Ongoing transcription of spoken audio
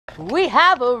We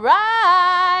have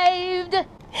arrived!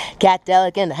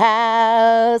 Katdelic in the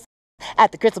house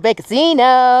at the Crystal Bay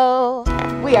Casino.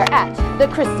 We are at the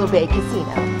Crystal Bay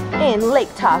Casino in Lake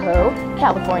Tahoe,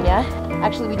 California.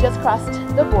 Actually, we just crossed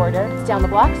the border. It's down the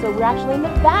block, so we're actually in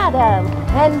Nevada.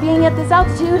 And being at this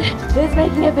altitude is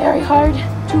making it very hard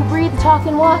to breathe, talk,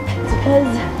 and walk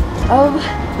because of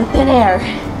the thin air.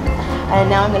 And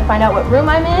now I'm gonna find out what room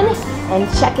I'm in and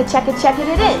check it in.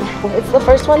 It's the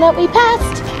first one that we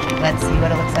passed. Let's see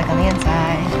what it looks like on the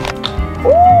inside.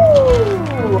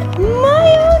 Ooh,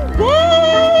 my own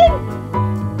bed!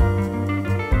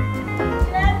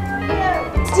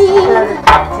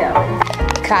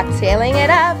 Cocktailing it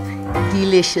up.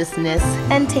 Deliciousness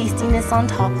and tastiness on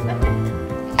top.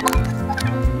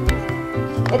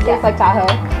 It tastes like Tahoe.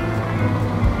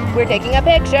 We're taking a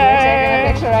picture. We're taking a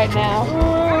picture right now.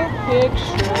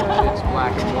 It's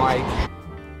black and white.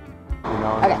 You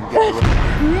know, Okay.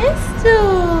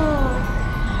 Crystal!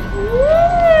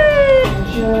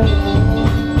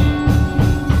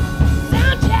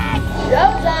 Sound check!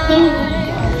 Showtime!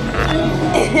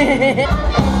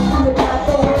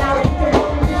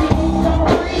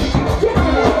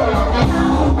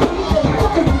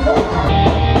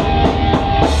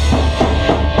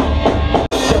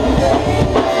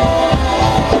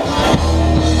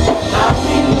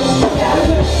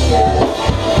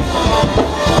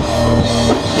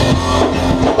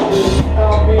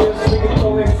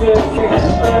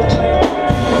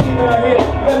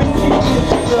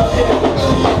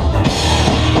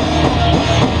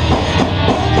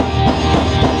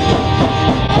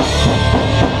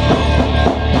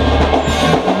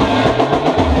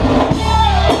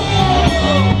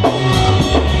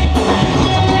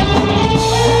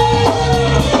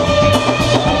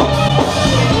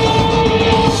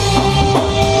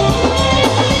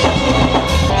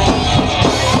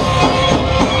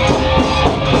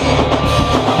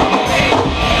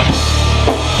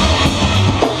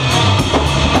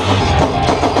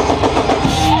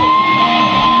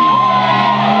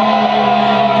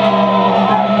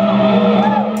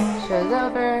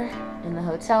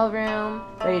 Hotel room,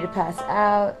 ready to pass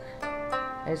out.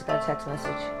 I just got a text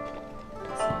message.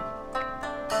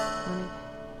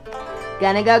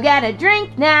 Gonna go get a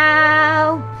drink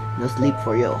now. No sleep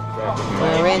for you.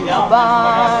 We're in the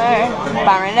bar,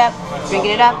 barring it up,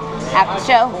 drinking it up, after the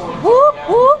show. Whoop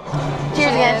whoop.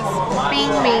 Cheers again.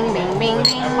 Bing bing bing bing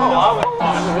bing.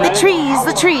 The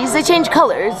trees, they change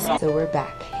colors. So we're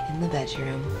back in the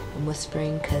bedroom. I'm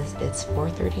whispering because it's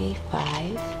 4:35.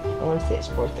 I want to say it's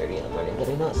 4:30 in the morning, but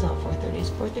I know it's not 4:30. It's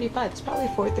 4:35. It's probably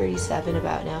 4:37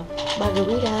 about now.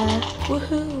 Margarita,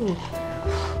 woohoo!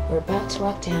 We're about to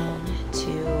walk down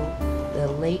to the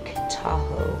Lake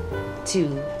Tahoe.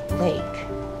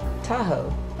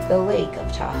 The Lake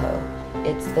of Tahoe.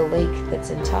 It's the lake that's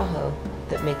in Tahoe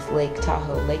that makes Lake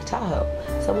Tahoe Lake Tahoe.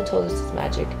 Someone told us it's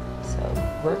magic, so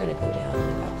we're gonna go down in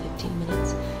about 15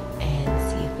 minutes and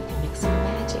see if we can make some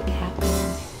magic happen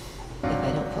if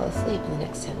I don't fall asleep in the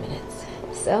next 10 minutes.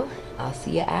 So, I'll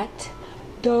see you at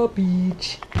the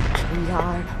beach. We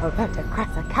are about to cross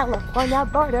the California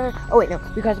border. Oh wait, no,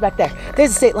 we crossed back there. There's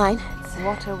the state line. It's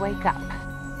water, wake up.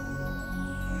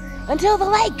 Until the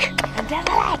lake! Until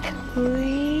the lake!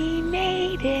 We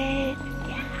made it!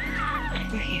 Yeah!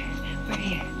 We're here.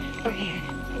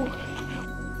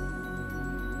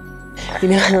 You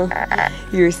know,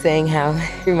 you were saying how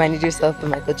you reminded yourself of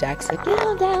Michael Jackson.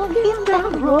 Down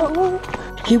the road.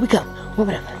 Here we go. Move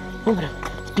it up.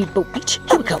 Speedboat Beach.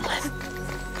 Here we go.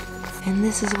 And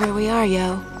this is where we are,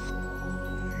 yo.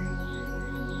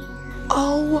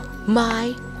 Oh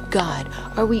my God.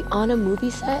 Are we on a movie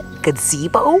set?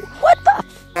 Gazebo? What the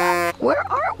f? Where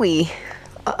are we?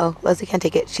 Uh-oh, Leslie can't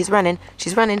take it. She's running.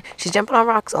 She's jumping on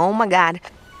rocks. Oh my God.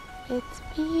 It's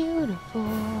beautiful.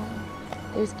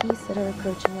 There's geese that are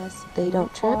approaching us. They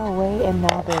don't trip. Far away, and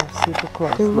now they're super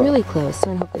close. They're really close.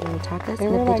 So I hope they don't attack us. They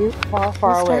and were if like they do, far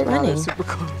we'll away. start Now running. they're super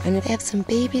close. And if they have some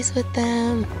babies with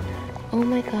them. Oh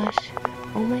my gosh.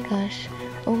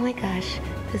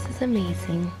 This is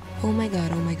amazing. Oh my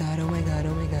God. What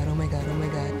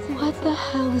the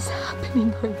hell is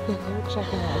happening right now? Check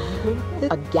it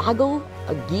out. A gaggle?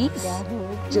 A geese?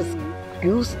 Just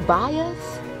goose by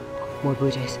us? More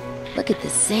blue jays. Look at the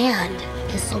sand.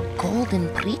 It's so golden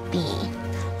pretty.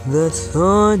 The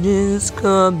sun is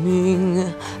coming.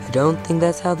 I don't think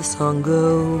that's how the song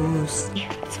goes.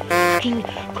 Yeah, it's fucking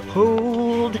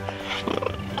cold.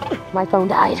 My phone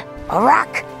died. A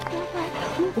rock.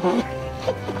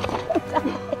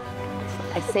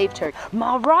 I saved her.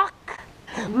 My rock.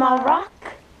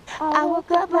 I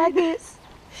woke up like this.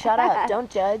 Shut up, don't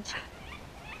judge.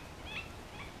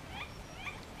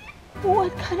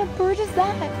 What kind of bird is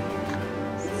that?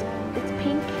 It's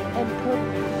pink and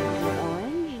purple,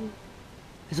 orange.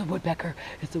 It's a woodpecker.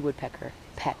 It's a woodpecker.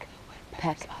 Peck.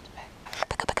 Peck.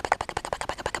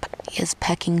 He is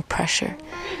pecking pressure.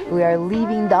 We are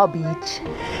leaving the beach.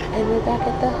 And we're back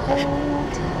at the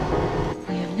hotel.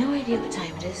 We have no idea what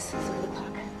time it is. Let's look at the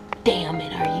clock. Damn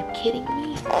it, are you kidding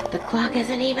me? The clock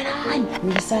isn't even on.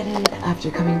 We decided after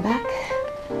coming back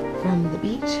from the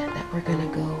beach that we're gonna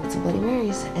go to Bloody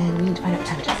Mary's and we need to find out what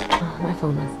time it is. Oh, my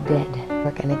phone was dead.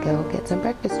 We're gonna go get some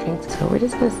breakfast drinks. So we're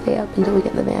just gonna stay up until we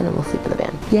get in the van and we'll sleep in the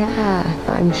van. Yeah,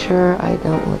 I'm sure I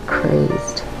don't look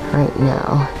crazed right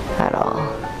now at all.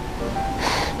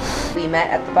 We met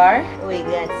at the bar. We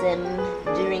got some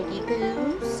drinky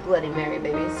poos. Bloody Mary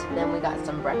babies. Then we got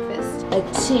some breakfast. A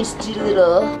tasty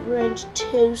little French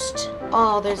toast.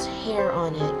 Oh, there's hair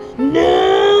on it.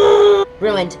 No!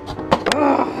 Ruined.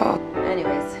 Ugh.